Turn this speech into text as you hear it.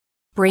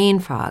brain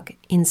fog,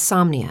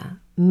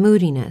 insomnia,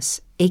 moodiness,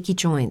 achy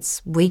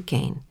joints, weight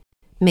gain.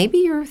 Maybe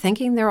you're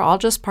thinking they're all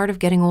just part of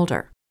getting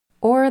older,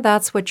 or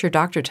that's what your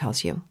doctor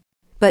tells you.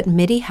 But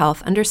MIDI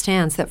Health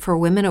understands that for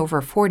women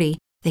over 40,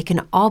 they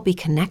can all be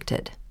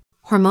connected.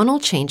 Hormonal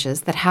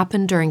changes that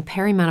happen during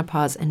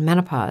perimenopause and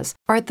menopause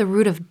are at the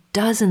root of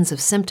dozens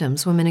of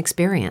symptoms women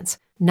experience,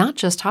 not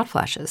just hot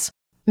flashes.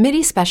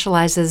 MIDI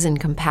specializes in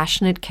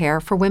compassionate care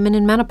for women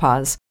in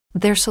menopause.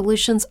 Their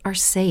solutions are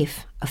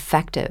safe,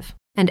 effective,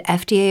 and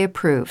FDA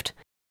approved.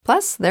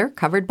 Plus, they're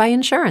covered by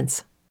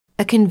insurance.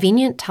 A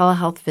convenient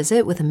telehealth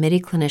visit with a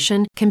MIDI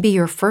clinician can be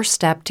your first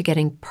step to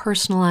getting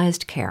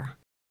personalized care.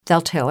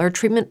 They'll tailor a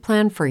treatment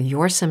plan for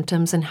your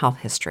symptoms and health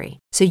history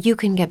so you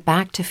can get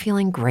back to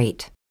feeling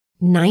great.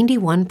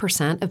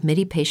 91% of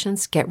MIDI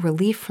patients get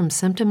relief from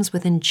symptoms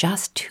within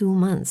just 2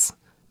 months.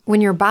 When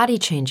your body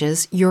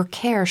changes, your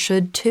care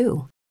should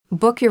too.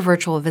 Book your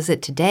virtual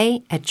visit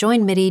today at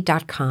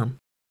joinmidi.com.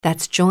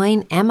 That's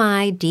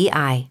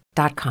joinmidi.com.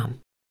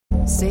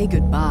 Say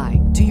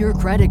goodbye to your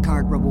credit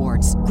card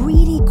rewards.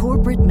 Greedy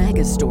corporate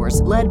mega stores,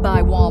 led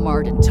by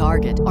Walmart and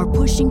Target, are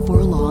pushing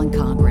for a law in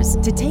Congress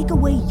to take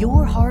away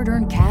your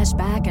hard-earned cash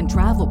back and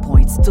travel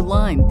points to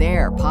line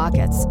their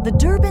pockets. The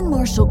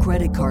Durbin-Marshall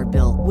credit card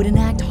bill would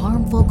enact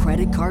harmful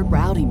credit card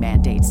routing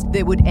mandates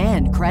that would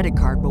end credit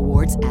card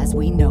rewards as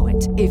we know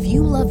it. If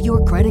you love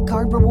your credit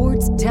card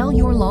rewards, tell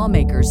your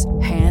lawmakers,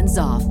 hands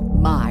off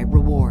my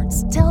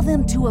rewards. Tell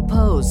them to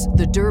oppose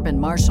the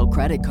Durbin-Marshall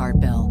credit card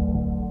bill.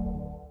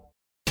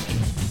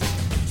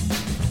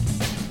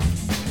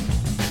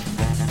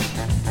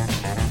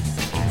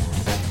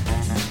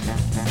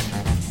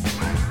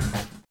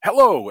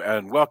 Hello,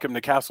 and welcome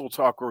to Castle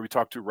Talk, where we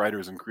talk to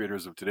writers and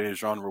creators of today's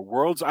genre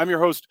worlds. I'm your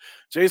host,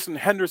 Jason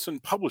Henderson,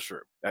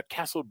 publisher at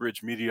Castle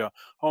Bridge Media,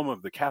 home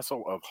of the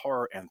Castle of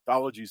Horror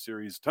anthology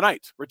series.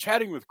 Tonight, we're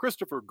chatting with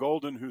Christopher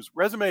Golden, whose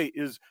resume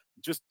is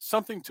just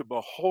something to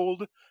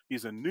behold.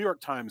 He's a New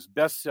York Times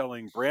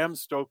best-selling Bram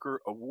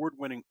Stoker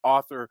award-winning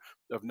author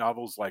of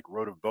novels like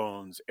Road of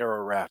Bones,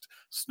 Ararat,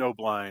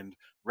 Snowblind,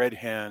 Red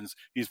Hands.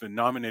 He's been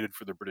nominated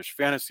for the British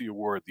Fantasy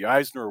Award, the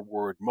Eisner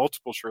Award,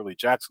 multiple Shirley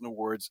Jackson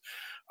Awards.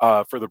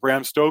 For the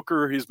Bram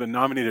Stoker, he's been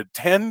nominated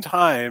 10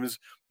 times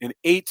in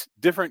 8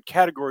 different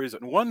categories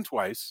and won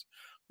twice.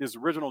 His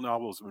original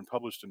novels have been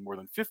published in more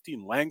than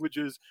 15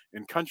 languages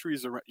in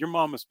countries around. Your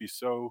mom must be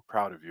so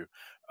proud of you.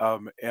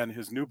 And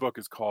his new book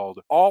is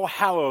called All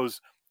Hallows,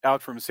 out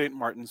from St.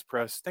 Martin's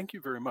Press. Thank you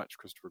very much,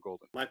 Christopher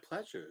Golden. My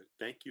pleasure.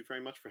 Thank you very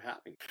much for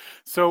having me.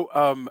 So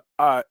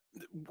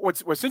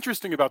what's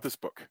interesting about this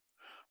book,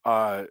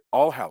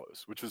 All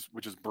Hallows, which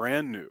is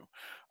brand new.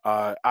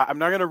 I'm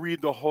not going to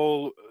read the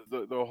whole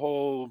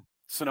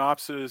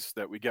synopsis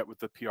that we get with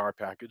the PR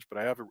package, but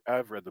I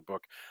have read the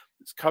book.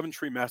 It's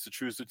Coventry,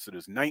 Massachusetts. It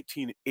is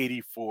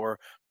 1984,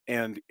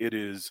 and it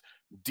is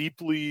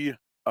deeply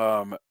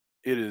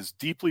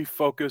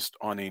focused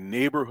on a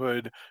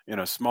neighborhood in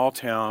a small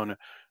town,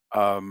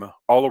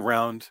 all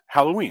around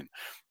Halloween,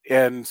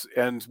 and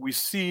we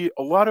see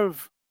a lot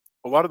of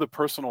the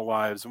personal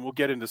lives, and we'll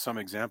get into some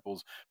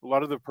examples, a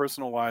lot of the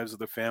personal lives of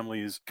the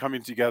families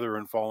coming together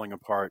and falling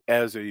apart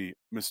as a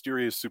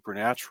mysterious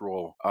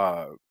supernatural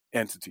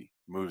entity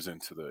moves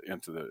into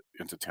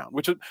town,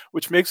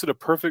 which makes it a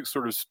perfect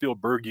sort of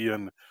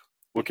Spielbergian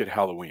look at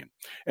Halloween.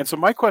 And so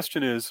my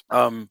question is,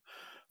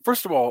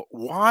 first of all,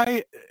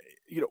 why?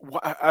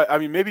 I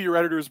mean, maybe your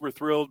editors were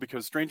thrilled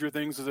because Stranger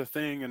Things is a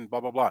thing and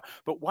blah, blah, blah.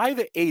 But why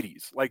the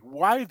 80s? Like,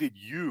 why did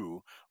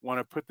you want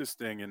to put this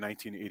thing in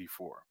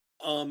 1984?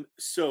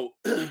 So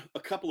a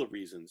couple of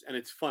reasons, and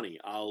it's funny.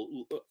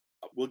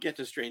 We'll get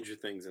to Stranger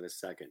Things in a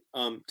second.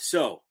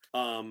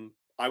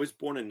 I was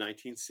born in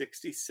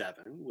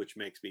 1967, which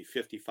makes me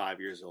 55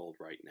 years old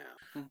right now,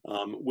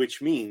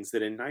 which means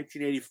that in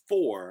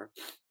 1984,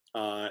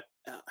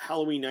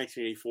 Halloween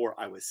 1984,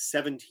 I was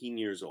 17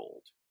 years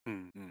old.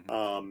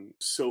 Mm-hmm.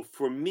 So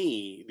for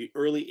me, the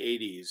early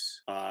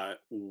 80s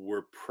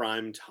were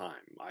prime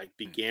time. I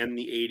began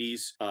the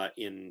 80s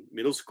in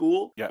middle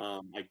school. Yep.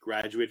 I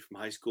graduated from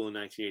high school in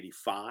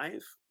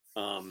 1985.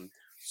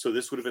 So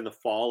this would have been the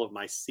fall of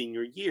my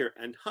senior year.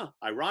 And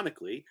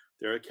ironically,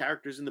 there are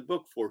characters in the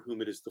book for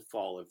whom it is the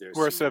fall of their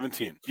who are senior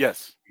 17. year.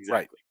 Yes,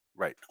 Exactly.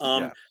 Right.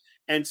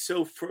 And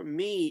so for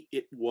me,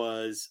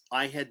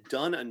 I had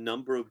done a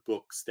number of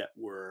books that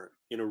were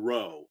in a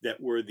row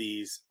that were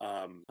these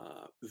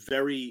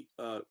very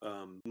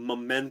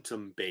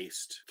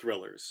momentum-based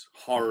thrillers,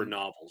 horror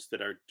novels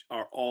that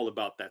are all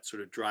about that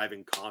sort of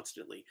driving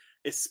constantly,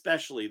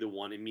 especially the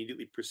one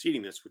immediately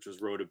preceding this, which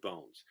was Road of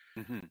Bones,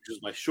 which was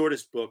my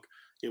shortest book.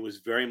 It was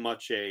very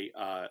much a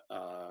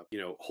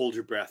hold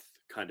your breath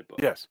kind of book.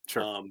 Yes,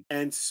 sure.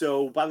 And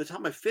so by the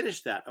time I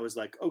finished that, I was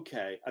like,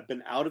 okay, I've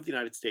been out of the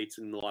United States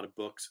in a lot of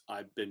books.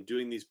 I've been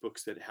doing these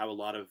books that have a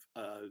lot of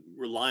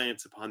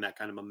reliance upon that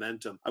kind of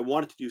momentum. I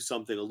wanted to do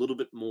something a little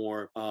bit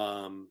more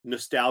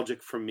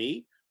nostalgic for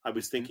me. I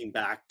was thinking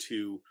back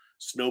to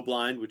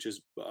Snowblind, which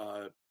is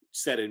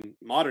set in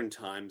modern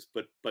times,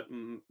 but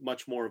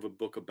much more of a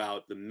book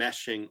about the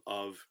meshing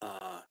of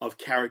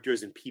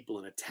characters and people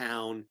in a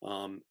town,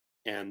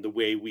 and the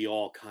way we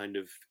all kind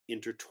of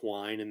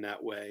intertwine in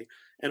that way.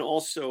 And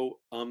also,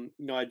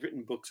 I'd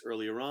written books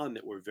earlier on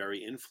that were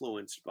very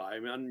influenced by. I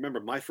mean, I remember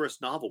my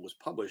first novel was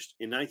published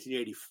in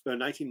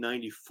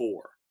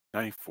 1994.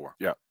 94,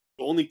 yeah.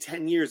 Only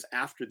 10 years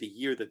after the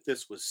year that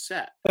this was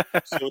set.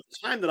 So at the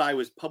time that I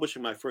was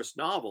publishing my first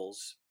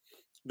novels,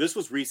 this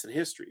was recent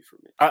history for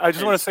me. I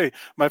just want to say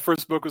my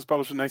first book was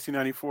published in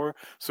 1994,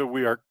 so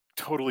we are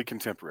totally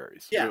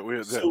contemporaries. Yeah,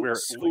 we're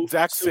so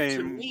exact to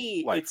same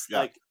me, life. it's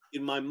like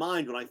in my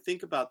mind when I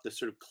think about the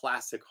sort of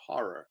classic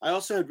horror. I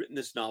also had written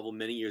this novel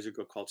many years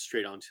ago called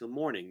Straight On Till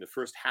Morning, the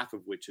first half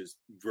of which is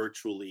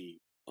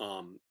virtually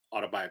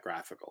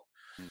autobiographical.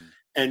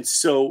 And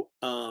so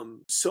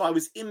I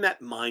was in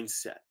that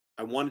mindset.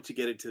 I wanted to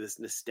get into this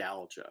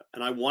nostalgia,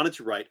 and I wanted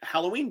to write a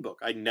Halloween book.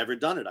 I'd never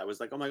done it. I was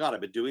like, oh my God,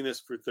 I've been doing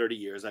this for 30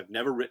 years. I've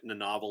never written a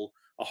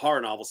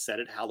horror novel set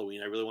at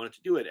Halloween. I really wanted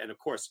to do it. And of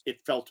course,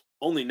 it felt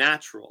only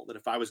natural that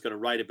if I was going to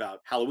write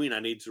about Halloween,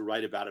 I needed to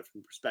write about it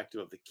from the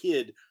perspective of the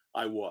kid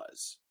I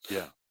was.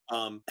 Yeah.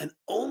 And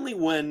only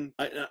when,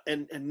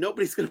 and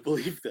nobody's going to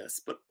believe this,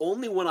 but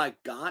only when I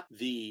got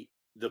the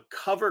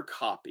cover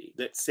copy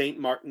that St.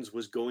 Martin's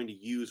was going to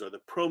use, or the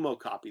promo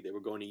copy they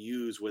were going to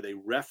use where they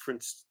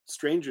referenced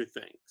Stranger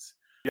Things.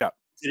 Yeah.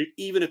 Did it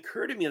even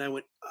occur to me? And I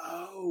went,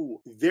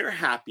 oh, they're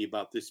happy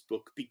about this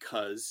book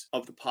because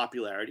of the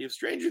popularity of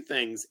Stranger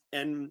Things.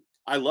 And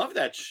I love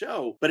that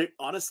show, but it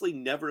honestly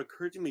never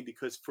occurred to me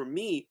because for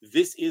me,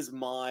 this is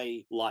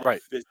my life.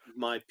 Right. This is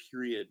my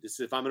period.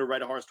 If I'm going to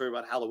write a horror story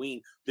about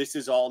Halloween, this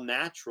is all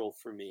natural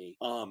for me.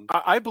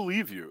 I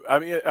believe you. I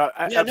mean,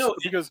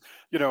 because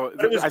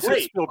I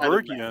said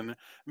Spielbergian. I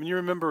mean, you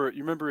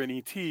remember in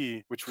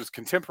E.T., which was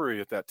contemporary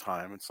at that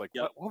time. It's like,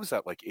 what was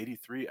that, like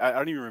 83? I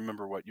don't even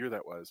remember what year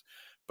that was.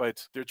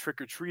 But they're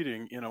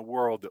trick-or-treating in a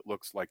world that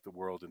looks like the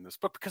world in this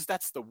book, because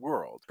that's the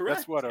world.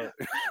 Correct.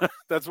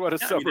 That's what a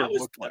suburb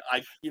looked like.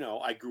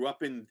 I grew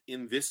up in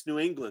this New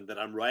England that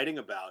I'm writing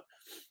about,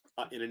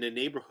 in a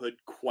neighborhood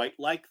quite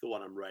like the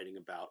one I'm writing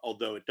about,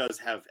 although it does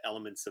have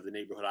elements of the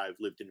neighborhood I've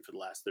lived in for the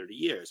last 30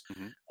 years.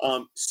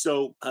 Mm-hmm.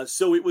 So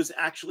it was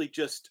actually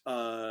just,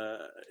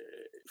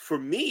 for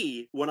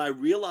me, when I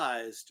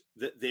realized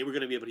that they were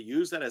going to be able to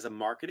use that as a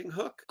marketing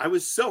hook, I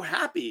was so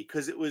happy,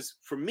 because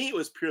for me, it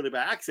was purely by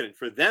accident.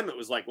 For them, it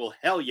was like, well,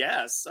 hell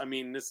yes. I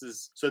mean,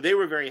 so they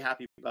were very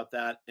happy about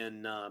that.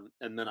 And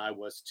then I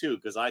was too,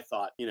 because I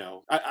thought,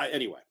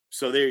 anyway,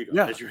 so there you go.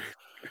 Yeah.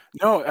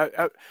 No,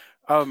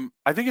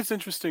 I think it's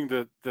interesting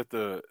that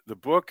the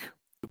book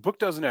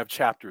doesn't have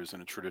chapters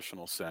in a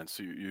traditional sense.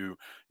 You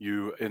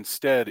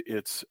instead,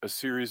 it's a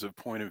series of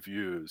point of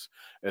views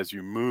as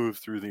you move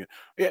through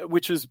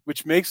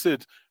which makes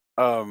it.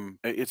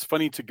 It's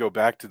funny to go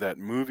back to that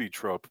movie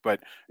trope, but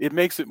it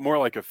makes it more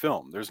like a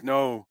film. There's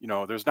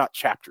there's not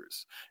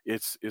chapters.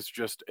 It's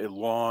just a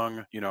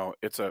long,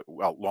 it's a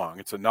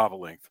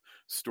novel length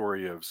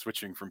story of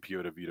switching from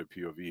POV to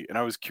POV. And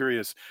I was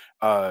curious,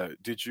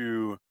 did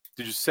you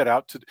set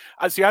out to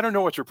see? I don't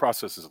know what your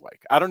process is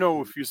like. I don't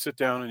know if you sit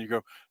down and you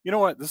go, you know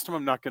what, this time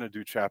I'm not going to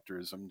do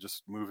chapters. I'm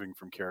just moving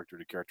from character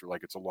to character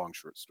like it's a long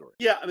short story.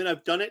 Yeah, I mean,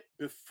 I've done it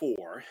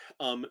before,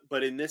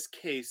 but in this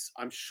case,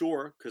 I'm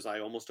sure, because I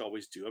almost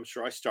always do, I'm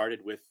sure I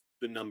started with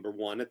the number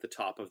 1 at the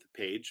top of the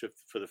page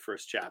for the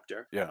first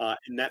chapter. Yeah.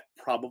 And that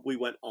probably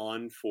went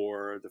on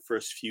for the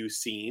first few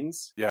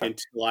scenes, yeah,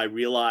 until I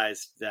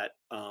realized that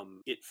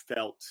it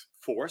felt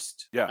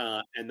forced.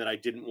 Yeah. And that I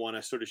didn't want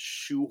to sort of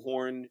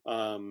shoehorn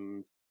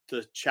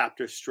the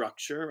chapter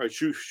structure, or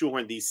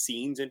shoehorn these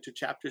scenes into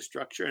chapter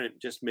structure. And it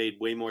just made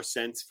way more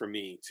sense for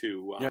me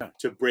to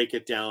break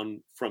it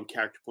down from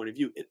character point of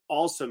view. It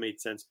also made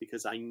sense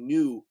because I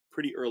knew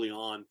pretty early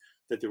on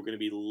that there were going to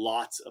be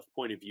lots of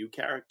point of view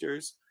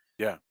characters.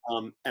 Yeah.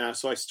 And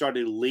so I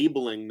started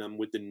labeling them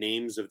with the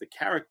names of the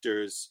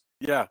characters.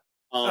 Yeah.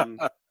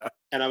 And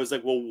I was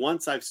like, well,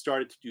 once I've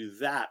started to do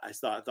that, I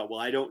thought, well,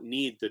 I don't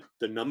need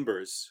the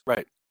numbers.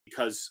 Right.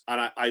 Because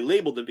I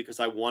labeled them because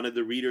I wanted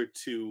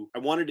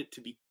it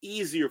to be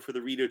easier for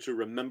the reader to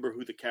remember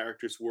who the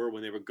characters were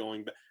when they were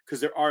going back.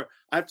 Because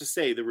I have to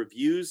say, the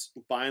reviews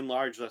by and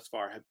large thus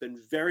far have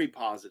been very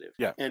positive.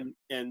 Yeah.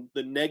 And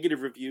the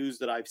negative reviews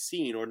that I've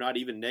seen, or not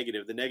even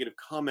negative, the negative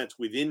comments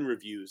within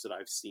reviews that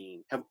I've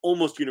seen have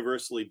almost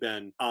universally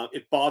been,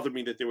 it bothered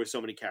me that there were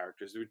so many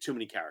characters. There were too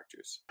many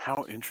characters.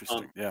 How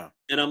interesting. Yeah.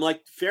 And I'm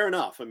like, fair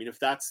enough. I mean, if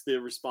that's the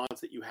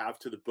response that you have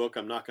to the book,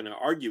 I'm not going to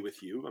argue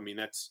with you. I mean,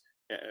 that's,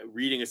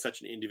 reading is such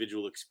an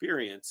individual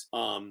experience,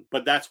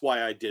 but that's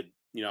why I did.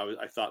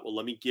 I thought, well,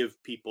 let me give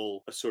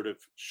people a sort of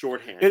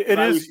shorthand.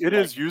 It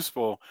is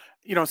useful.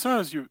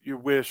 Sometimes you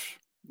wish,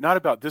 not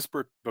about this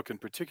book in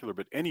particular,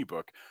 but any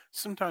book.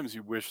 Sometimes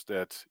you wish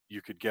that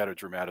you could get a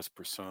dramatis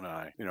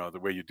personae, the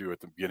way you do at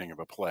the beginning of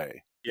a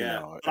play.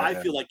 Yeah, but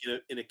I feel like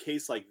in a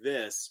case like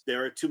this,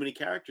 there are too many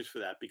characters for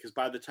that, because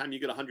by the time you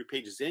get 100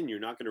 pages in, you're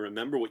not going to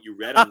remember what you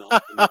read on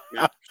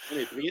the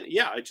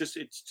yeah, it's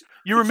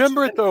you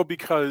remember it though,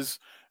 because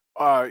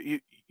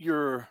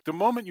the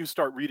moment you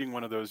start reading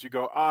one of those, you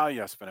go, ah,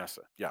 yes,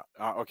 Vanessa. Yeah.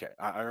 Okay.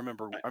 I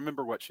remember. Right. I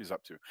remember what she's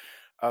up to.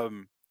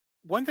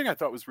 One thing I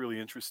thought was really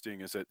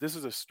interesting is that this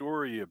is a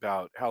story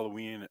about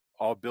Halloween,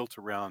 all built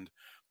around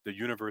the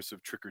universe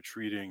of trick or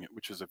treating,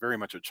 which is a very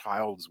much a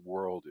child's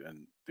world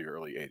in the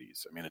early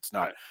 '80s. I mean, it's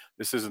not. Right.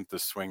 This isn't the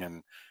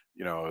swinging,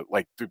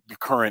 like the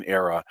current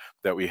era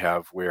that we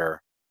have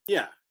where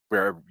Yeah.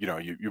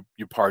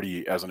 you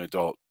party as an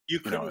adult. You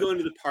couldn't go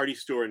into the party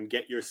store and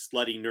get your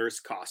slutty nurse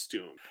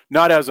costume.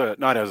 Not as a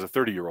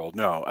 30-year-old.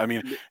 No, I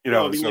mean,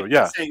 No, I mean, so like,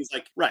 yeah. saying is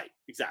like, right,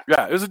 exactly.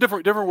 Yeah, it was a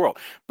different world.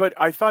 But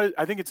I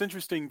think it's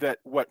interesting that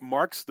what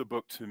marks the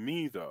book to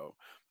me, though,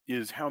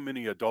 is how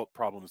many adult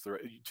problems there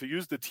are. To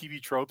use the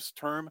TV tropes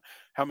term,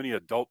 how many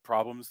adult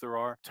problems there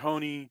are.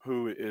 Tony,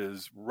 who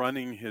is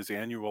running his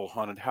annual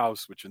haunted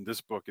house, which in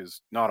this book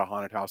is not a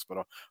haunted house,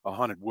 but a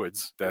haunted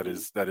woods that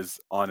is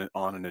on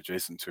and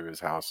adjacent to his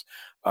house.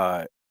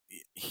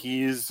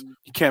 He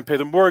can't pay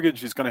the mortgage.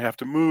 He's going to have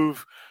to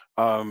move.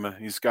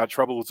 He's got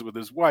troubles with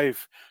his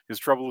wife. His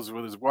troubles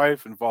with his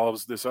wife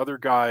involves this other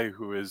guy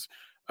who is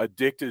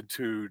addicted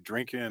to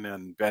drinking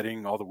and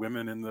betting all the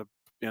women in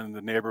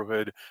the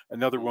neighborhood.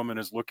 Another woman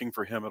is looking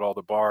for him at all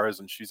the bars,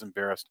 and she's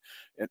embarrassed.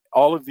 And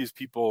all of these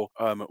people,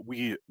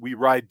 we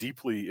ride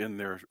deeply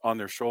on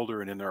their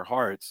shoulder and in their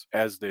hearts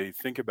as they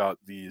think about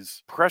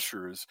these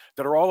pressures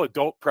that are all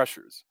adult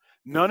pressures.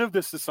 None of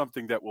this is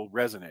something that will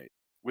resonate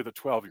with a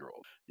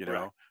 12-year-old,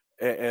 Right.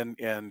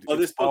 And Well,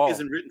 this book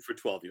isn't written for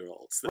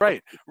 12-year-olds.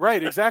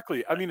 Right,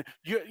 exactly. I mean,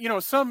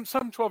 some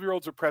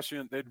 12-year-olds are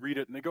prescient. They'd read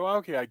it and they go,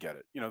 okay, I get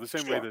it. The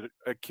same way that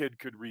a kid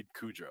could read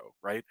Cujo,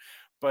 right?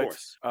 Of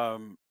course.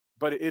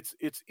 But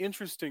it's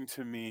interesting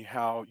to me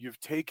how you've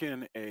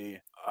taken a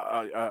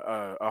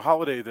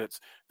holiday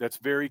that's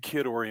very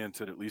kid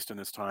oriented, at least in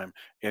this time,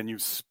 and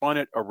you've spun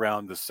it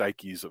around the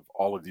psyches of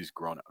all of these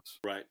grown-ups.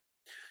 Right.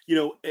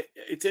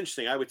 It's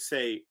interesting. I would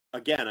say,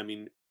 again, I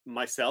mean,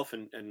 myself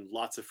and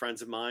lots of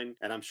friends of mine,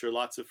 and I'm sure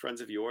lots of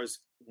friends of yours,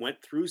 went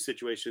through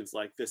situations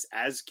like this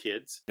as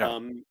kids. Yeah.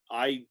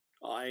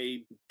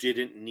 I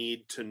didn't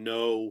need to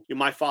know.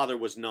 My father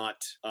was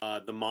not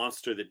the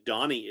monster that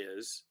Donnie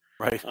is,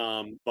 right?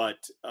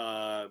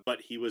 But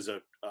he was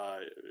a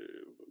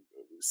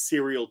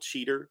serial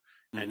cheater,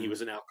 and he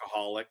was an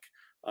alcoholic,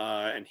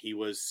 and he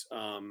was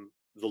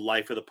the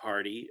life of the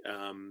party.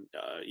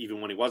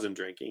 Even when he wasn't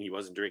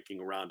drinking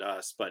around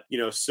us. But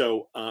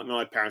so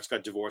my parents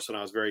got divorced when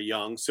I was very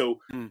young, so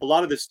a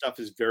lot of this stuff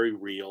is very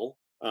real.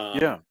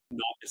 Not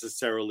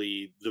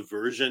necessarily the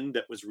version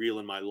that was real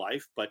in my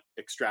life, but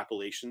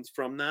extrapolations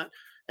from that.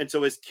 And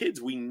so as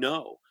kids, we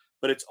know,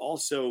 but it's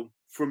also,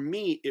 for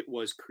me, it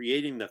was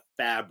creating the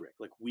fabric,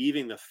 like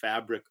weaving the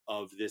fabric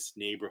of this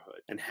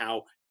neighborhood, and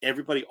how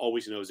everybody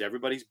always knows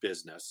everybody's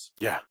business.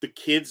 Yeah. The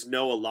kids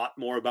know a lot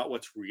more about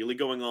what's really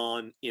going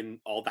on in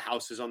all the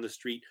houses on the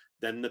street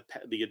than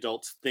the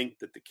adults think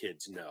that the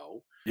kids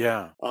know.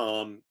 Yeah.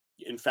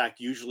 In fact,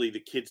 usually the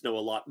kids know a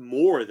lot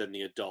more than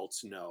the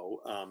adults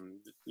know,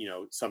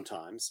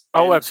 sometimes.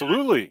 Oh,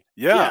 absolutely.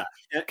 Yeah.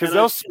 Because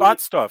they'll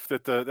spot stuff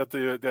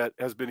that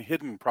has been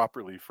hidden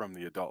properly from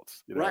the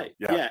adults. Right.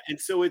 Yeah. And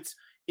so it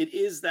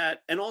is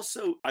that. And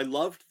also, I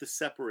loved the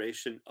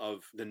separation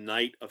of the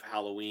night of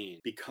Halloween,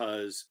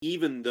 because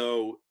even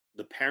though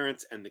the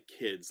parents and the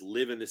kids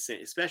live in the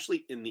same,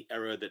 especially in the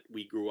era that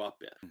we grew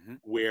up in,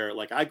 where,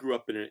 like, I grew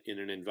up in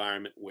an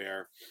environment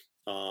where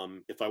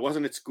if I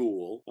wasn't at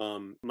school,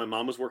 my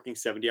mom was working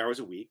 70 hours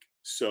a week.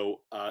 So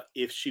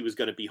if she was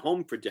going to be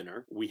home for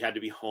dinner, we had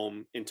to be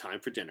home in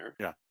time for dinner.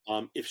 Yeah.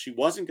 If she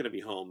wasn't going to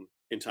be home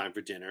in time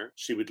for dinner,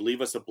 she would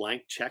leave us a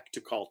blank check to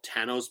call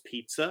Tano's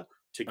Pizza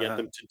to get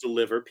them to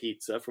deliver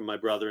pizza from my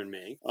brother and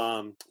me.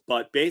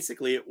 But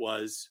basically it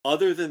was,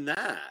 other than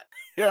that,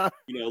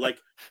 like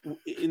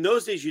in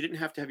those days, you didn't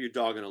have to have your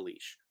dog on a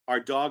leash. Our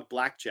dog,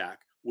 Blackjack,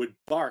 would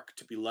bark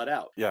to be let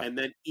out. Yeah. And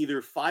then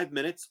either 5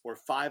 minutes or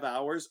 5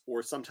 hours,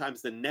 or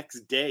sometimes the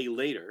next day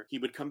later, he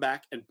would come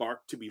back and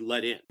bark to be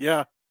let in.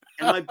 Yeah.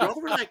 And my brother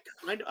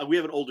and I we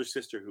have an older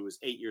sister who is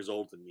 8 years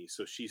older than me.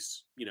 So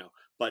she's,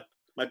 but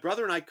my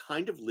brother and I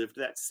kind of lived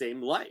that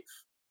same life.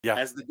 Yeah.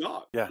 As the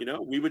dog. Yeah.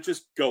 We would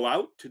just go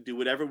out to do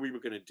whatever we were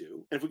going to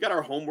do. And if we got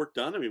our homework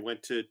done and we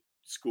went to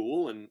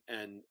school and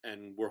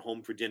we're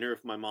home for dinner,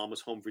 if my mom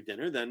was home for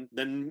dinner,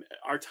 then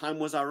our time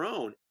was our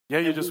own. Yeah,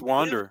 you just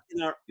wander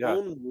in our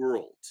own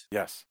world.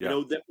 Yes.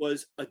 Yeah. That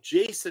was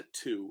adjacent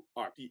to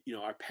our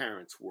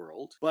parents'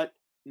 world, but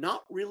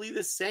not really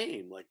the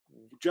same. Like,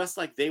 just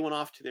like they went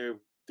off to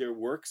their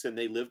works and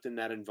they lived in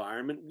that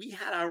environment, we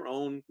had our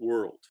own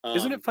world.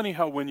 Isn't it funny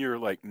how when you're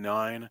like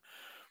 9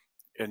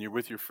 and you're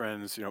with your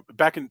friends,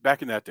 back in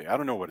that day, I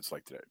don't know what it's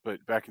like today,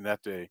 but back in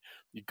that day,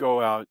 you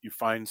go out, you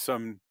find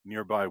some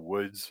nearby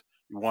woods.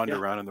 You wander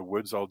around in the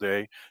woods all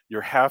day.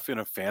 You're half in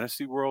a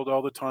fantasy world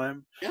all the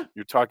time. Yeah.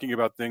 You're talking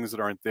about things that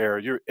aren't there.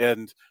 You're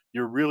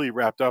really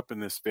wrapped up in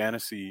this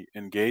fantasy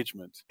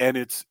engagement. And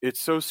it's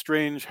so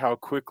strange how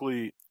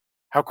quickly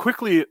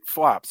it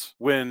flops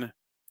when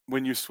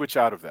you switch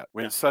out of that.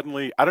 When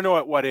suddenly, I don't know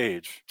at what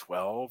age,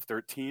 12,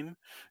 13,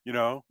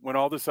 when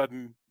all of a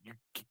sudden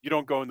you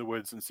don't go in the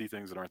woods and see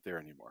things that aren't there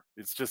anymore.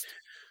 It's just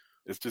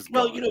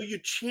Well, gone. you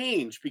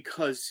change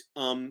because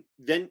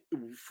then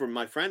for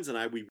my friends and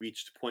I, we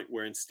reached a point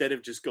where instead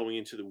of just going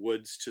into the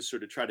woods to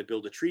sort of try to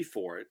build a tree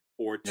for it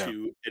or Yeah.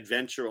 to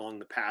adventure along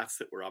the paths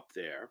that were up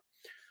there,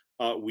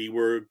 we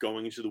were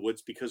going into the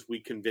woods because we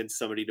convinced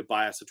somebody to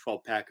buy us a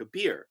 12-pack of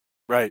beer.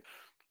 Right.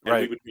 And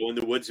we Right. would go in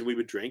the woods and we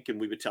would drink and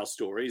we would tell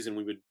stories and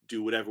we would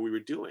do whatever we were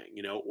doing,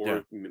 Yeah.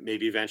 or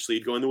maybe eventually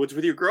you'd go in the woods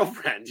with your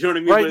girlfriend. You know what I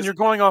mean? Right. But And it's you're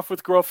going off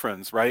with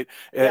girlfriends, right?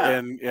 Yeah.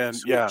 And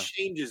So it yeah.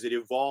 changes, it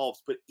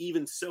evolves, but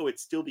even so, it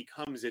still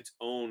becomes its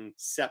own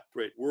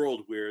separate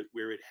world where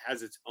it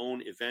has its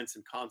own events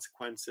and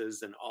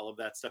consequences and all of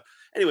that stuff.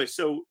 Anyway,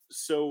 so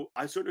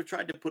I sort of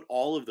tried to put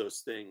all of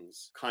those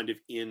things kind of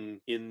in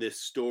this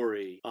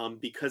story,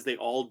 because they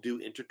all do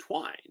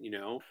intertwine.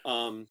 Go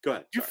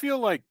ahead. Do you Sorry. feel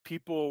like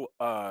people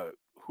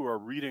who are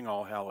reading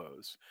All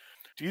Hallows,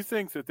 do you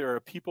think that there are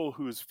people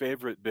whose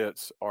favorite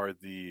bits are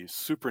the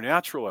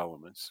supernatural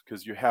elements?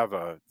 Because you have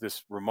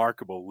this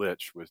remarkable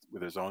lich with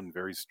his own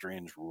very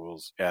strange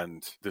rules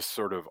and this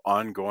sort of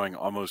ongoing,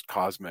 almost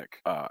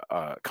cosmic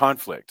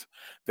conflict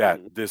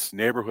that this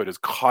neighborhood is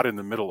caught in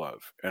the middle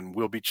of and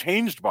will be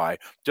changed by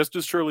just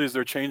as surely as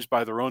they're changed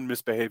by their own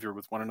misbehavior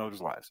with one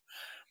another's lives.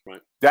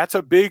 Right. That's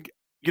a big,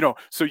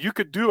 so you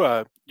could do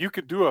a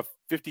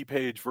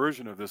 50-page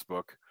version of this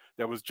book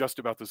that was just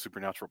about the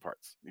supernatural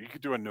parts. You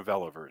could do a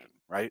novella version,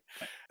 right?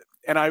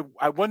 And I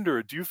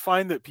wonder, do you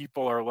find that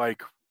people are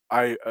like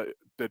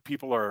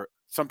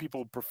some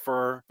people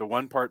prefer the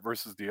one part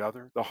versus the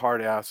other, the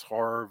hard ass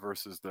horror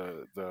versus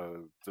the soap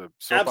opera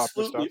stuff?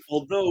 Absolutely.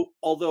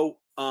 Although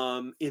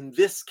in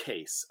this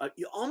case,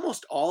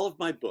 almost all of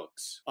my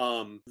books,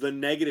 the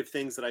negative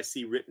things that I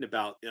see written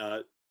about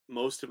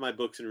most of my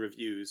books and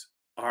reviews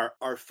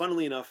are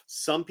funnily enough,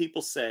 some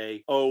people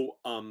say,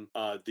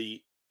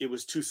 it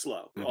was too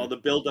slow. Mhm. The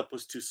buildup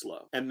was too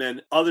slow. And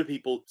then other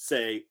people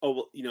say,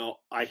 oh,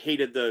 well, I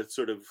hated the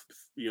sort of,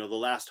 the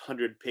last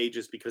 100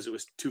 pages because it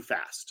was too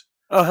fast.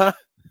 Uh-huh.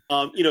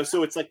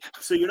 So it's like,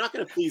 so you're not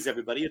going to please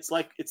everybody. It's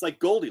like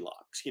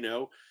Goldilocks,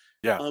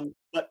 Yeah.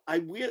 But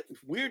I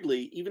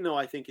weirdly, even though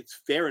I think it's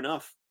fair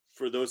enough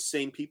for those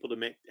same people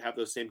to have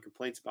those same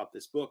complaints about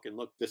this book, and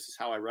look, this is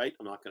how I write,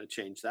 I'm not going to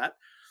change that.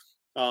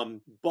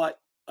 But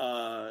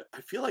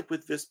I feel like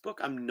with this book,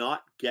 I'm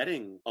not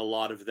getting a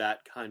lot of that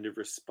kind of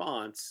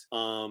response.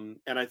 And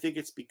I think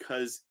it's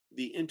because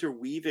the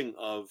interweaving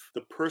of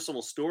the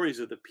personal stories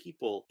of the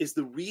people is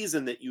the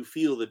reason that you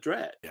feel the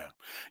dread. Yeah.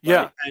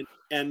 Right?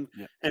 Yeah.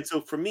 And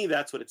so for me,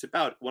 that's what it's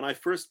about. When I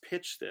first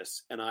pitched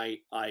this, and I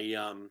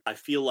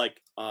feel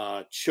like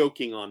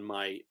choking on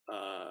my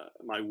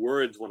my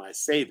words when I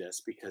say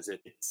this because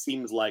it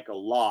seems like a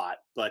lot,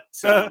 but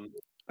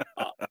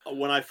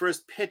when I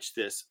first pitched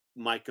this,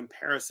 my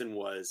comparison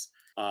was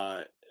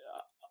I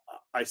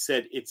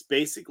said it's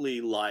basically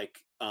like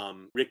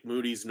Rick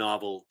Moody's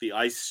novel The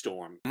Ice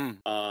Storm.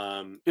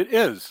 It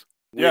is.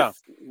 Yeah.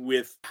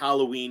 With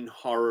Halloween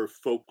horror,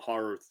 folk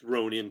horror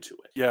thrown into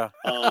it. Yeah.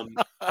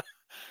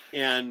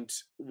 And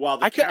while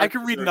I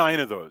could read 9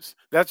 of those.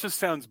 That just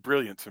sounds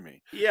brilliant to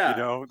me. Yeah.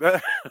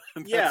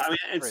 Yeah. I mean,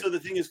 and so the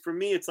thing is, for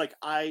me, it's like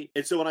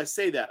so when I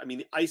say that, I mean,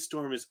 The Ice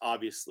Storm is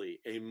obviously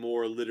a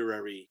more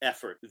literary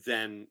effort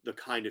than the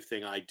kind of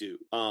thing I do.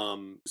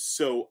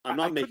 So I'm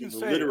not making the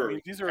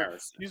literary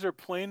comparison. These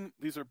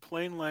are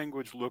plain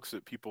language looks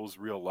at people's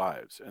real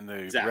lives, and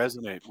they Exactly.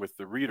 resonate with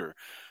the reader.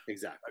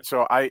 Exactly.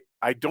 So I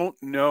don't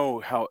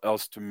know how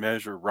else to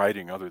measure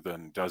writing other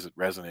than does it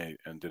resonate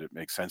and did it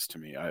make sense to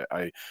me.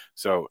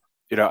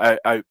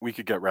 We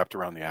could get wrapped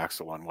around the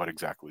axle on what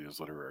exactly is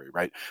literary,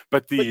 right?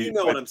 But you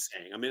know what I'm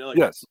saying. I mean, like,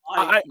 yes,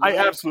 I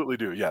absolutely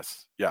do.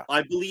 Yes, yeah.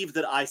 I believe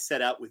that I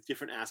set out with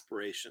different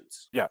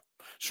aspirations. Yeah,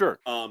 sure.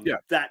 Yeah.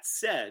 That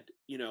said,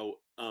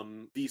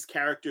 these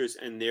characters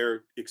and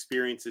their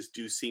experiences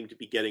do seem to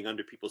be getting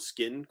under people's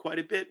skin quite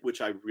a bit,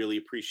 which I really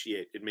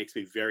appreciate. It makes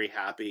me very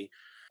happy.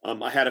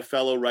 I had a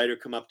fellow writer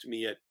come up to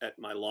me at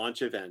my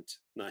launch event.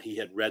 He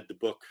had read the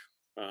book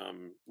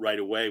right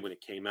away when it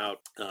came out,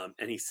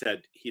 and he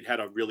said he'd had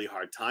a really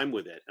hard time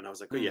with it. And I was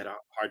like, "Oh, you had a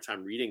hard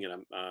time reading it?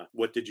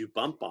 What did you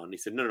bump on?" And he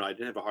said, "No, I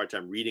didn't have a hard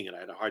time reading it. I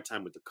had a hard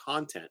time with the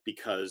content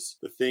because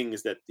the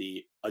things that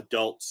the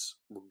adults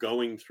were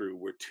going through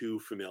were too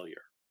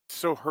familiar."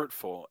 So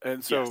hurtful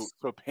and so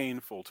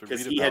painful to read about.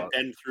 Because he had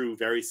been through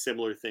very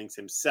similar things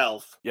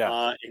himself.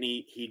 Yeah. And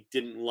he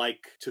didn't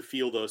like to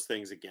feel those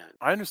things again.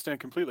 I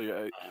understand completely.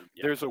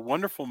 There's a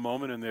wonderful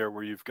moment in there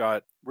where you've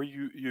got I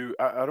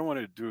don't want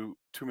to do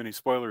too many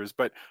spoilers,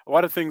 but a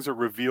lot of things are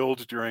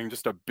revealed during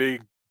just a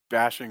big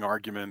bashing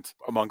argument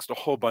amongst a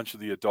whole bunch of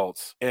the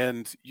adults.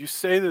 And you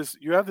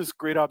have this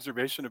great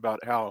observation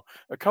about how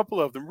a couple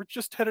of them were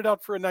just headed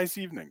out for a nice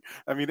evening.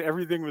 I mean,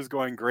 everything was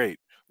going great.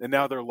 And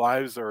now their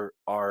lives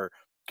are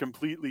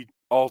completely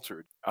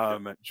altered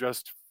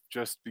just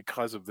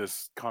because of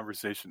this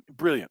conversation.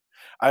 Brilliant.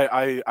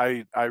 I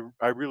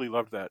really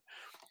loved that.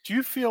 Do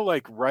you feel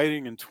like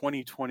writing in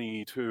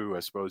 2022,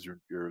 I suppose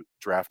you're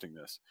drafting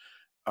this,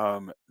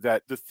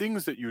 that the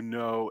things that you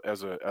know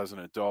as an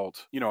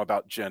adult,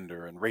 about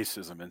gender and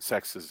racism and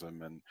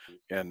sexism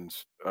and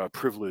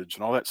privilege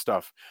and all that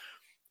stuff,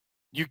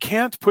 you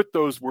can't put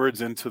those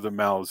words into the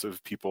mouths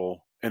of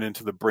people and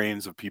into the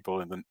brains of people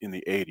in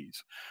the 80s.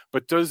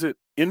 But does it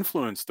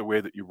influence the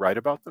way that you write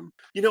about them?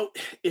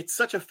 It's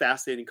such a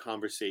fascinating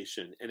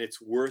conversation, and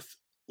it's worth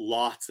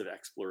lots of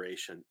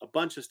exploration. A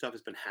bunch of stuff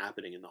has been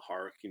happening in the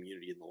horror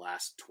community in the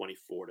last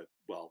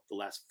the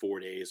last 4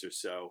 days or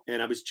so.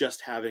 And I was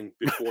just having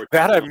before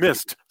that I've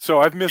missed. So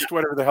I've missed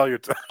whatever the hell you're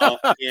talking.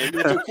 And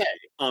it's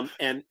okay.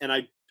 And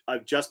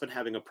I've just been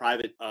having a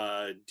private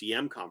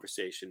DM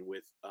conversation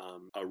with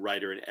a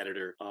writer and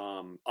editor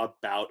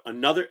about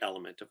another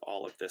element of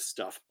all of this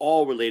stuff,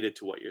 all related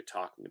to what you're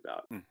talking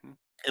about. Mm-hmm.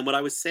 And what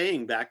I was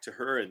saying back to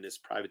her in this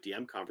private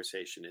DM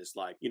conversation is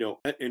like,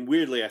 and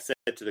weirdly I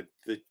said to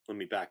let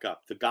me back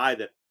up, the guy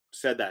that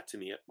said that to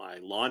me at my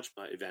launch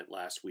event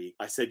last week,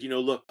 I said,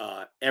 look,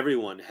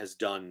 everyone has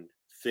done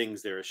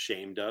things they're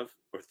ashamed of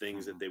or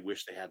things that they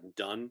wish they hadn't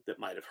done that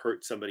might have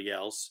hurt somebody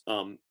else.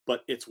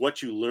 But it's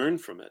what you learn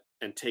from it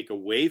and take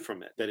away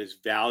from it that is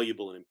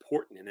valuable and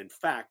important. And in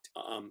fact,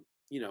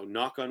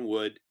 knock on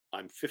wood,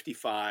 I'm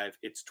 55.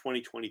 It's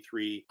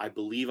 2023. I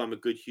believe I'm a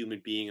good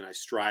human being and I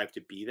strive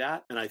to be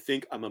that. And I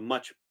think I'm a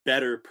much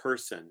better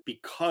person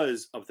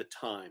because of the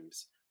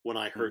times when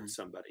I hurt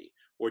somebody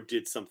or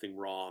did something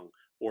wrong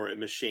or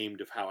am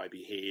ashamed of how I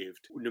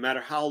behaved, no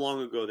matter how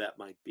long ago that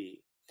might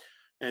be.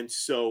 And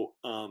so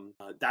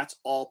that's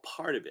all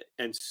part of it.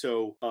 And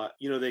so,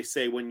 they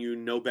say when you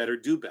know better,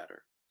 do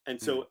better. And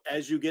so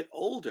as you get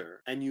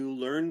older and you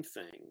learn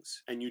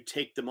things and you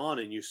take them on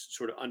and you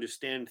sort of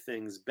understand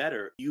things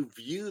better, you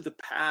view the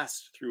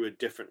past through a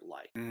different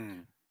light.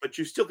 But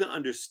you still can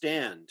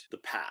understand the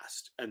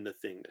past and the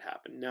thing that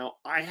happened. Now,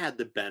 I had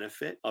the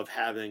benefit of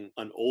having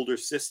an older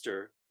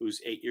sister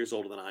who's 8 years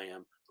older than I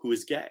am, who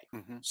is gay.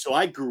 So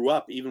I grew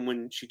up, even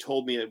when she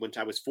told me when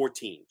I was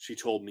 14, she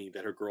told me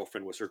that her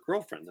girlfriend was her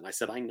girlfriend. And I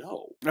said, I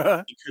know,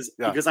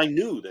 because I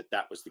knew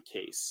that was the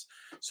case.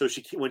 So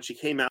when she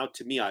came out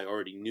to me, I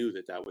already knew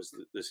that was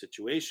the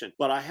situation.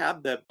 But I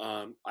have that,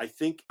 I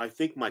think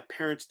my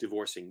parents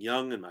divorcing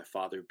young and my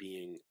father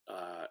being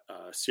a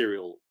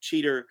serial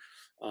cheater,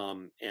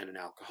 and an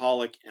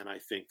alcoholic. And I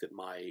think that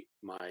my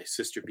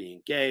sister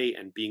being gay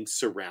and being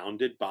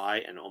surrounded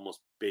by, and almost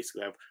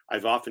basically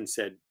I've often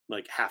said,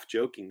 like half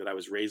joking, that I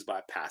was raised by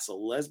a pass of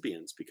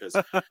lesbians because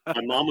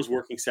my mom was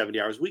working 70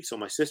 hours a week. So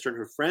my sister and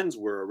her friends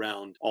were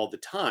around all the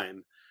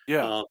time.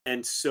 Yeah.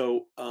 And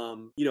so,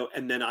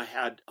 and then I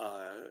had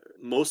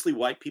mostly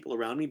white people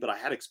around me, but I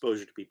had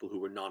exposure to people who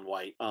were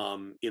non-white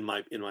in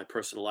my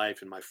personal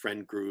life, in my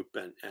friend group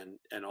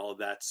and all of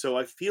that. So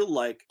I feel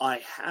like I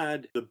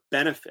had the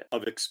benefit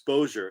of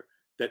exposure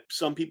that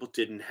some people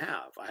didn't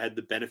have. I had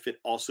the benefit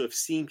also of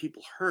seeing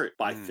people hurt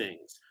by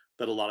things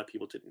that a lot of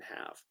people didn't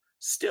have.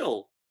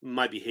 Still,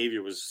 my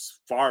behavior was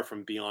far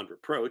from beyond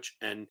reproach,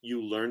 and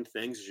you learn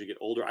things as you get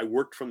older. I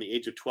worked from the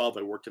age of 12.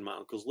 I worked in my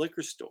uncle's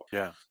liquor store.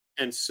 Yeah.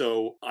 And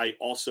so I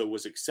also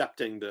was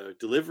accepting the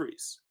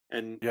deliveries.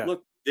 And Yeah.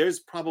 look, there's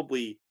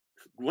probably,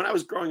 when I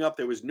was growing up,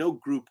 there was no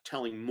group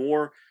telling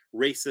more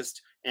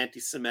racist,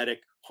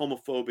 anti-Semitic,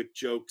 homophobic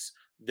jokes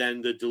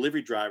than the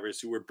delivery drivers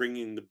who were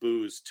bringing the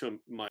booze to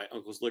my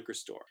uncle's liquor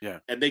store. Yeah.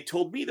 And they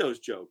told me those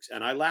jokes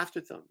and I laughed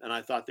at them and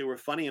I thought they were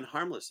funny and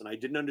harmless and I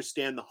didn't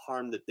understand the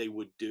harm that they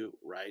would do,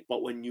 right?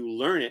 But when you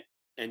learn it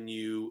and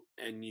you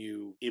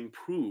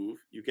improve,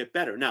 you get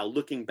better. Now,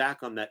 looking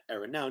back on that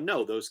era now,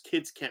 no, those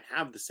kids can't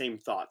have the same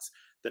thoughts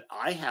that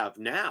I have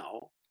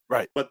now.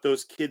 Right. But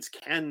those kids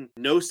can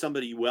know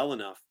somebody well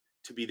enough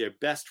to be their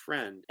best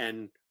friend,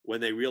 and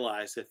when they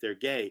realize that they're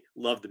gay,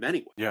 love them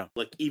anyway. Yeah.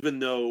 Like, even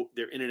though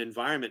they're in an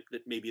environment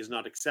that maybe is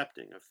not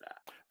accepting of that.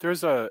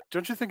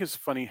 Don't you think it's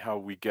funny how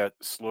we get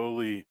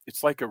slowly,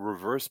 it's like a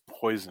reverse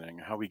poisoning,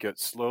 how we get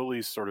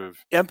slowly sort of,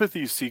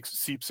 empathy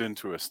seeps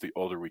into us the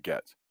older we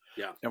get.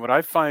 Yeah. And what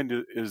I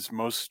find is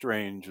most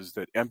strange is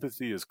that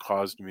empathy has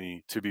caused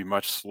me to be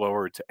much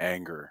slower to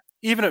anger,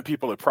 even at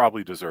people that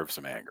probably deserve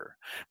some anger.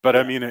 But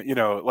I mean,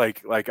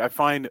 like I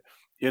find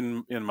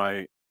in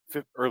my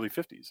early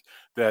 50s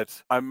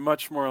that I'm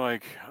much more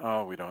like,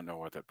 oh, we don't know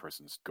what that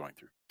person's going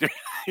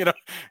through.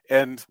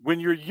 And when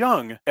you're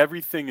young,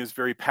 everything is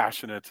very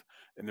passionate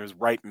and there's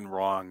right and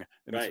wrong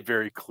and It's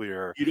very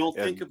clear. You don't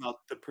think about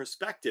the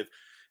perspective.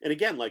 And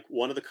again, like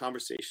one of the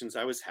conversations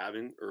I was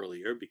having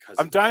earlier, because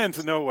I'm dying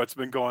to know what's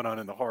been going on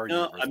in the horror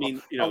universe. I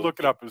mean, I'll look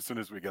it up as soon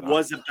as we get on.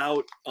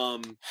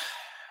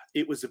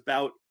 It was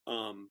about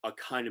a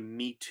kind of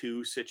Me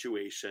Too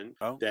situation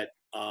that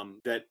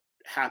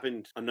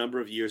happened a number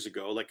of years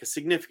ago, like a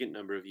significant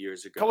number of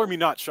years ago. Color me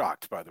not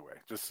shocked, by the way,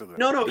 just so that.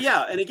 No,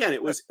 yeah, and again,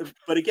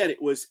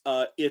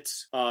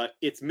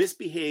 it's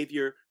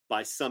misbehavior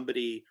by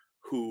somebody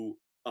who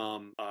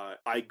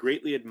I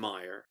greatly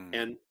admire,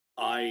 and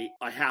I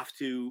have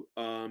to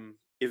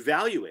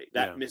evaluate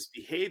that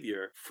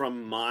misbehavior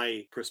from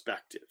my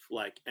perspective.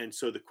 Like, and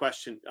so the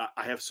question,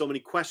 I have so many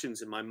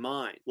questions in my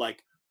mind,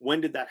 like, when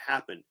did that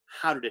happen?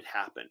 How did it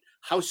happen?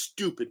 How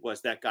stupid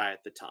was that guy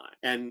at the time?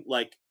 And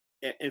like,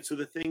 and so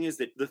the thing is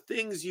that the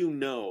things you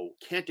know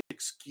can't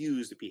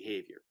excuse the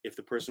behavior. If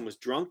the person was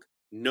drunk,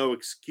 no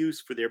excuse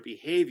for their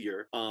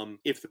behavior.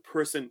 If the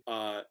person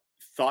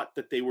thought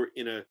that they were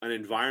in an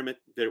environment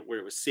where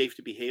it was safe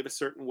to behave a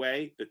certain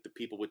way, that the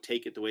people would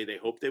take it the way they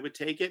hoped they would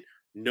take it,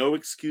 no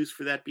excuse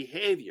for that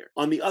behavior.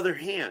 On the other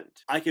hand,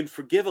 I can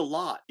forgive a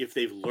lot if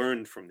they've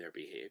learned from their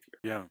behavior.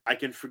 Yeah. I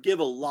can forgive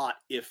a lot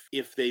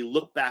if they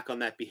look back on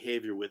that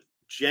behavior with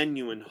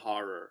genuine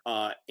horror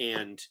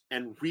and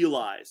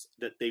realize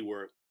that they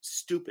were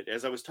stupid,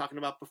 as I was talking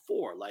about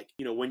before. Like,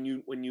 you know, when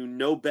you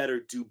know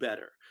better, do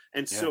better.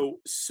 And so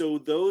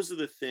those are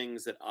the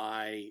things that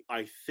I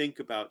think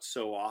about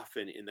so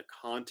often in the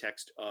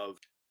context of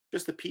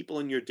just the people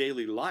in your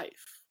daily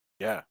life.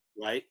 Yeah.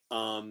 Right.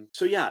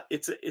 So yeah,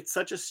 it's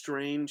such a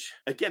strange,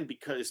 again,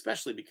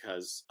 especially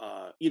because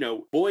you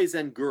know, boys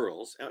and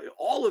girls,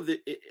 all of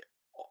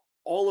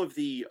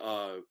the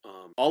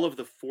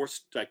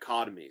forced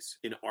dichotomies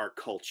in our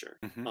culture,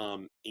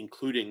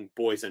 including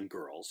boys and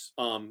girls.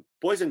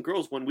 Boys and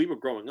girls, when we were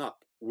growing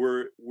up,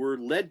 were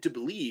led to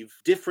believe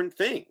different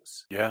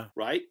things. Yeah.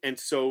 Right. And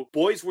so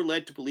boys were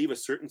led to believe a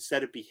certain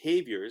set of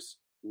behaviors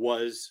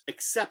was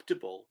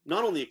acceptable,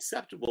 not only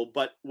acceptable,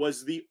 but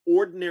was the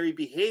ordinary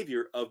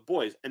behavior of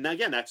boys. And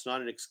again, that's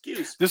not an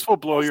excuse. This will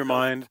blow your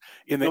mind.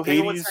 In the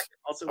 80s.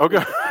 Also,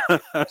 okay.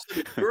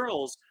 the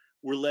girls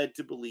were led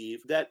to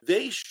believe that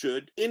they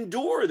should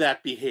endure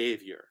that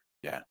behavior.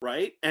 Yeah.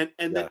 Right.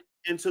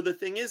 And so the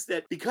thing is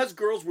that because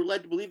girls were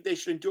led to believe they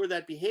should endure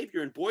that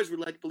behavior and boys were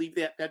led to believe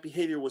that that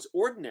behavior was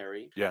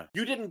ordinary,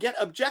 you didn't get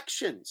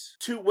objections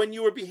to when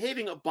you were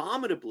behaving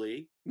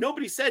abominably.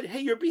 Nobody said,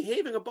 hey, you're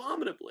behaving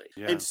abominably.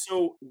 Yeah. And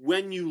so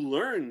when you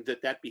learn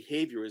that that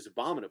behavior is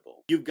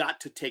abominable, you've got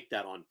to take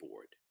that on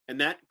board. And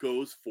that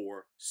goes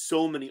for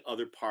so many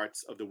other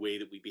parts of the way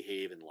that we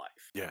behave in life.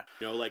 Yeah.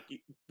 You know, like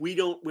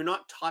we're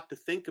not taught to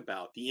think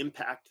about the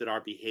impact that our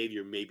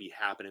behavior may be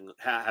having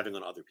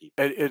on other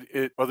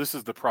people. Well, this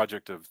is the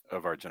project of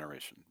our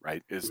generation,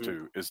 right? Is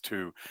to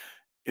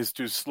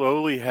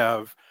slowly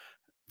have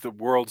the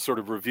world sort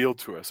of revealed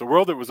to us, a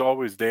world that was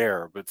always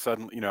there, but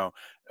suddenly, you know,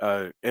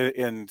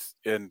 and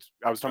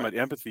I was talking about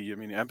empathy. I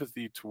mean,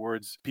 empathy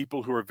towards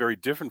people who are very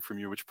different from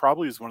you, which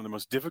probably is one of the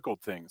most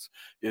difficult things,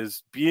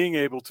 is being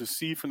able to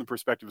see from the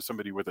perspective of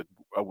somebody with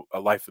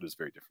a life that is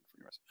very different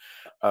from yours.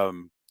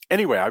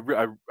 Anyway, I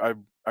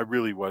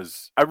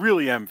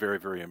really am very,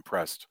 very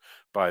impressed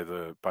by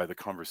the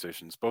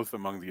conversations, both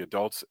among the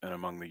adults and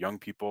among the young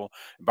people.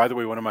 And by the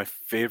way, one of my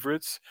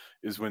favorites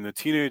is when the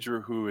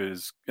teenager who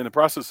is in the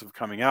process of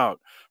coming out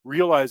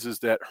realizes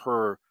that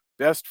her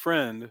best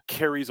friend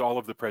carries all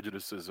of the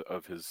prejudices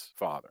of his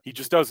father. He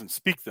just doesn't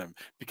speak them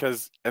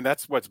and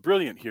that's what's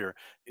brilliant here,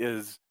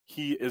 is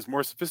he is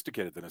more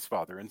sophisticated than his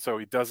father. And so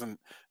he doesn't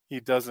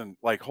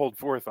like hold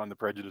forth on the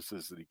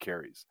prejudices that he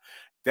carries.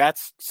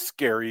 That's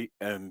scary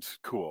and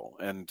cool.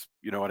 And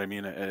you know what I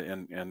mean?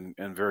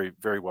 And very,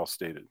 very well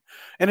stated.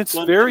 And it's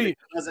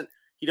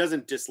he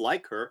doesn't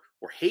dislike her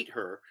or hate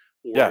her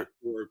or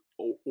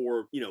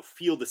you know,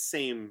 feel the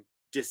same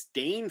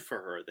disdain for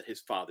her that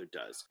his father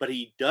does, but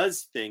he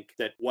does think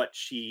that what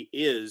she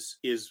is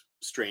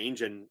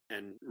strange and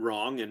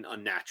wrong and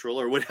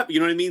unnatural or whatever, you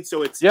know what I mean?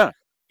 So it's that.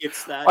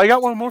 I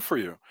got one more for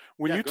you.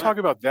 When you talk ahead.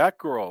 about that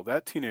girl,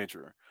 that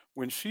teenager,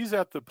 when she's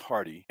at the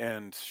party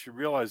and she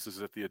realizes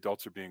that the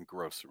adults are being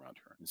gross around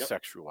her and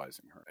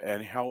sexualizing her,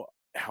 and how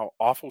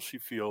awful she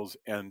feels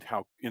and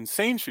how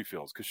insane she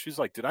feels, because she's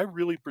like, did I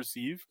really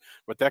perceive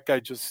what that guy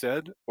just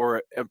said,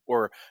 or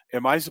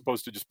am I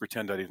supposed to just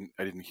pretend I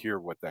didn't hear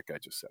what that guy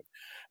just said?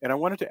 And I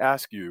wanted to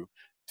ask you,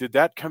 did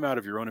that come out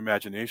of your own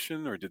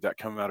imagination, or did that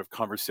come out of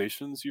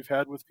conversations you've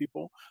had with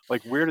people?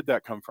 Like, where did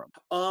that come from?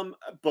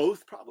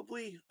 Both,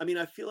 probably. I mean,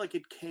 I feel like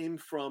it came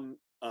from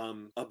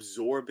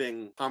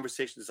absorbing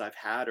conversations I've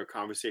had or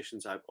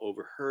conversations I've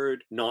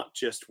overheard, not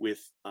just with,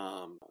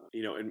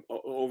 you know,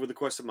 over the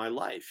course of my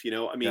life. You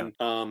know, I mean,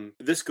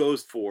 this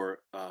goes for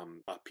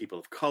people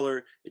of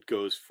color. It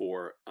goes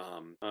for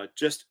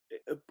just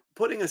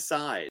putting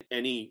aside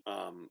any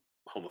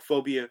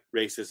homophobia,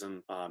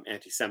 racism,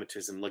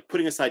 anti-Semitism, like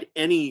putting aside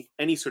any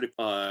sort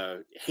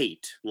of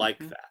hate like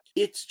that.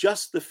 It's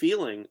just the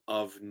feeling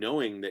of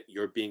knowing that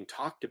you're being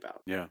talked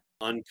about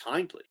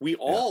unkindly. We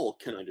all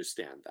can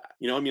understand that.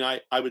 You know, I mean, I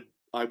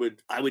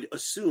would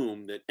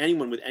assume that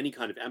anyone with any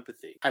kind of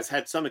empathy has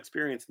had some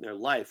experience in their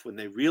life when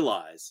they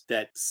realize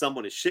that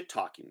someone is shit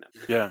talking them.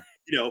 Yeah.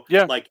 You know,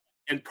 like,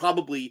 and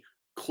probably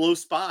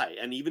close by.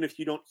 And even if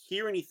you don't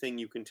hear anything,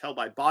 you can tell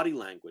by body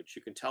language,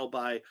 you can tell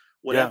by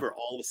whatever,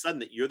 all of a sudden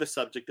that you're the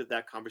subject of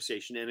that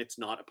conversation and it's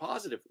not a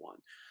positive one.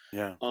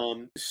 Yeah.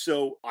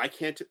 So I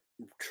can't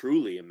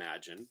truly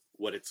imagine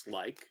what it's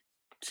like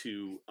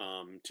to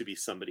be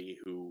somebody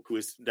who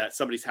is that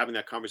somebody's having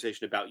that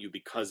conversation about you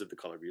because of the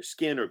color of your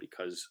skin or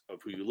because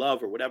of who you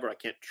love or whatever. I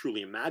can't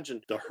truly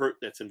imagine the hurt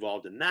that's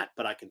involved in that,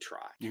 but I can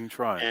try. You can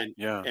try. And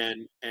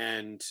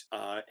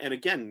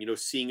again, you know,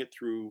 seeing it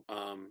through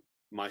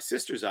my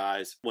sister's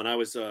eyes, when I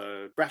was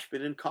a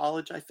freshman in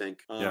college, I think,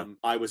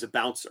 I was a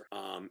bouncer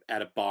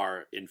at a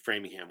bar in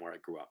Framingham where I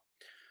grew up.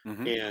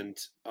 Mm-hmm. And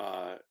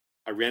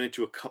I ran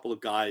into a couple of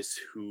guys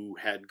who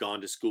had gone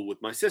to school with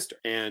my sister,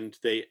 and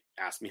they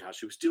asked me how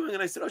she was doing.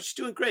 And I said, oh, she's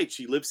doing great.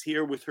 She lives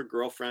here with her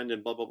girlfriend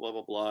and blah, blah, blah,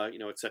 blah, blah, you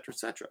know, et cetera, et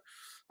cetera.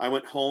 I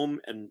went home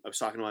and I was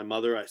talking to my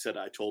mother. I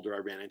told her I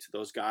ran into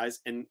those guys,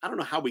 and I don't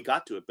know how we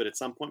got to it, but at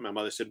some point my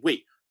mother said,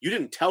 wait, you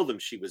didn't tell them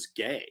she was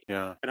gay.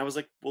 Yeah. And I was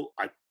like, well,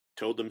 I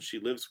told them she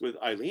lives with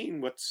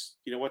Eileen. What's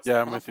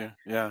I'm with you.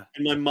 Yeah.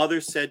 And my mother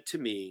said to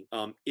me,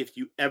 if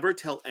you ever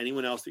tell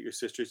anyone else that your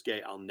sister's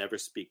gay, I'll never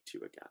speak to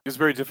you again. It's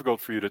very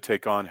difficult for you to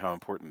take on how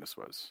important this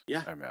was.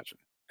 Yeah. I imagine.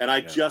 And I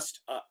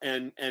just,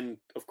 and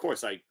of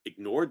course I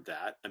ignored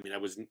that. I mean, I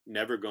was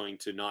never going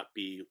to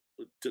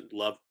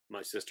love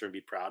my sister and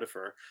be proud of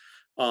her.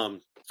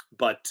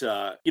 But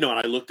and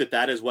I looked at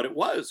that as what it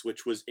was,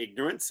 which was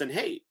ignorance and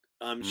hate.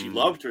 She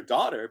loved her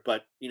daughter,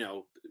 but it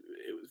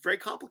was very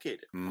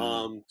complicated.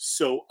 Well,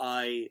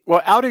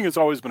 outing has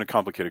always been a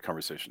complicated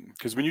conversation,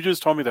 because when you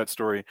just told me that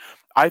story,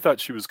 I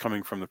thought she was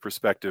coming from the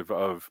perspective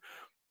of,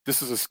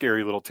 this is a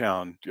scary little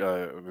town.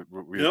 No.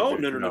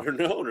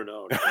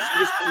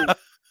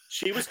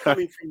 She was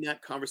coming from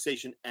that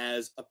conversation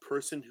as a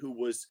person who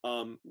was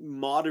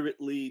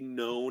moderately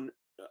known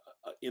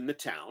in the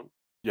town.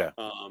 Yeah.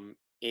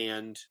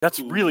 And that's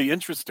really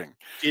interesting.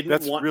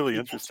 Didn't want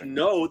people to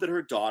know that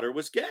her daughter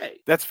was gay.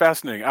 That's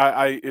fascinating.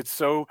 It's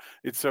so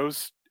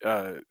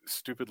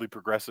stupidly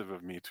progressive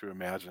of me to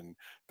imagine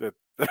that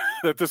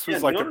this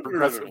was a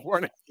progressive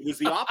warning. It was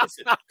the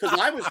opposite, because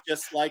I was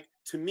just like,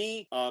 to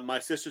me, my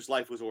sister's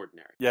life was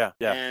ordinary. Yeah.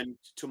 And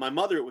to my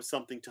mother, it was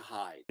something to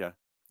hide. Yeah.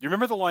 You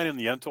remember the line in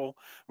the Yentl?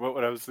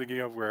 What I was thinking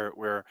of,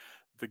 where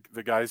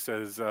the guy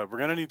says, we're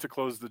going to need to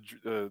close the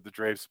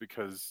drapes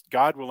because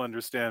God will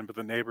understand, but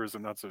the neighbors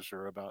I'm not so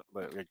sure about.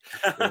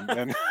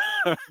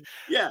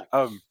 Yeah.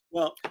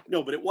 Well,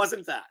 no, but it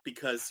wasn't that,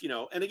 because,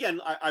 and again,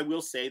 I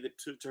will say that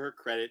to her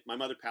credit, my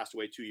mother passed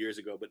away 2 years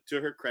ago, but to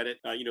her credit,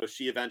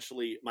 she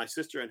eventually, my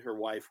sister and her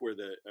wife were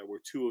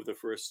two of the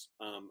first,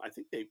 I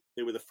think they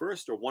were the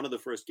first or one of the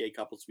first gay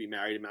couples to be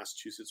married in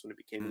Massachusetts when it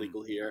became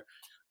legal here.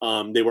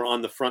 They were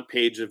on the front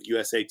page of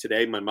USA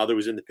Today. My mother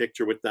was in the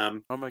picture with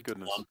them. Oh my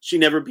goodness. She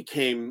never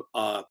became,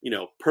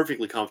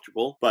 perfectly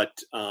comfortable, but,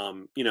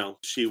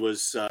 she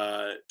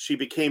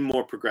became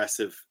more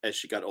progressive as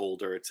she got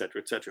older, et cetera,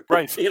 et cetera. But,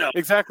 right.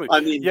 Exactly. I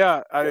mean,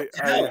 yeah.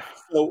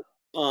 So,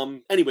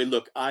 anyway,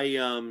 look,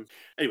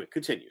 anyway,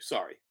 continue.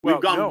 Sorry. We've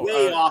gone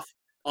way off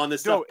on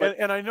this stuff.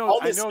 And I know, all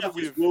this stuff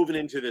is woven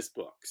into this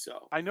book.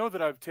 So I know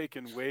that I've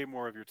taken way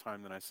more of your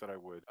time than I said I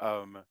would.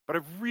 But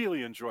I've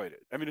really enjoyed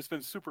it. I mean, it's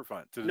been super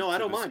fun to I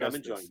don't mind. I'm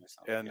enjoying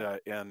myself.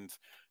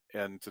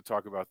 And to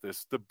talk about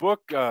this. The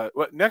book,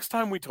 next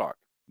time we talk,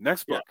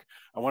 next book,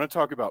 I want to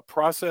talk about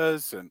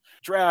process and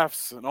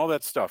drafts and all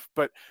that stuff.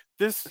 But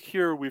this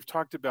here, we've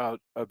talked about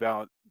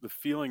the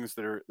feelings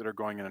that are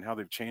going in and how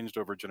they've changed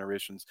over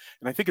generations.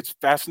 And I think it's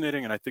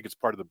fascinating, and I think it's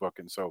part of the book.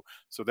 And so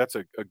that's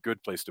a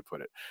good place to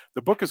put it.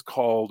 The book is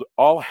called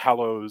All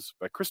Hallows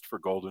by Christopher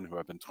Golden, who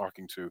I've been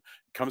talking to. It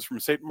comes from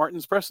St.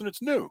 Martin's Press, and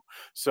it's new.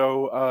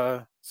 So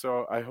I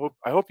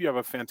hope you have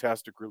a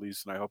fantastic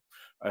release, and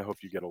I hope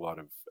you get a lot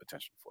of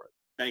attention for it.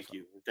 Thank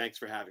you. Thanks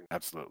for having me.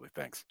 Absolutely.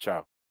 Thanks.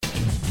 Ciao.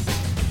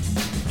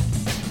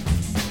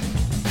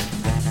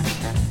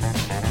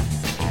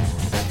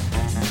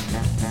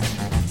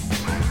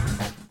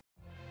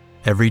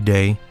 Every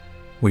day,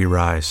 we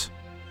rise,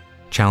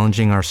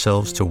 challenging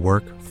ourselves to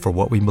work for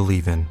what we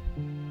believe in.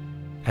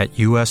 At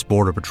U.S.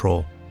 Border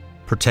Patrol,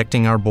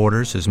 protecting our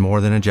borders is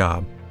more than a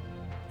job.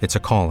 It's a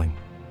calling.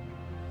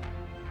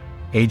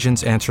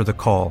 Agents answer the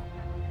call,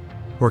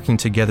 working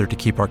together to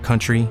keep our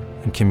country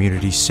and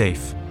communities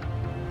safe.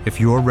 If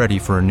you're ready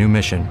for a new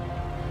mission,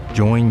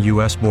 join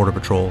U.S. Border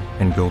Patrol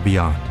and go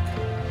beyond.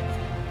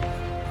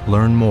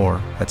 Learn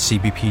more at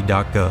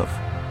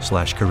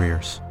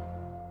cbp.gov/careers.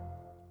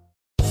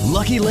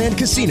 Lucky Land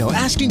Casino,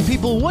 asking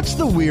people, what's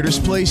the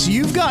weirdest place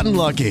you've gotten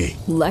lucky?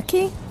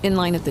 Lucky? In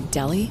line at the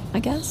deli, I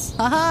guess?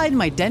 Aha, in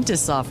my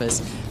dentist's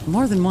office.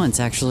 More than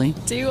once, actually.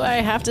 Do I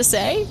have to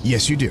say?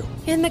 Yes, you do.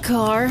 In the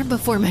car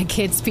before my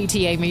kids'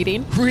 PTA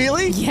meeting.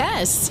 Really?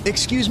 Yes.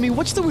 Excuse me,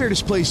 what's the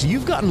weirdest place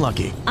you've gotten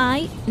lucky?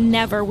 I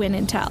never win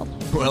and tell.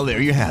 Well, there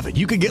you have it.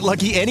 You can get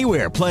lucky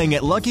anywhere, playing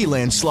at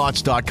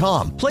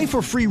LuckyLandSlots.com. Play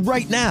for free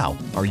right now.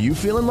 Are you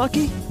feeling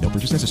lucky? No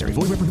purchase necessary.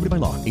 Void where prohibited by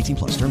law.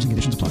 18+. Terms and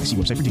conditions apply. See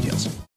website for details.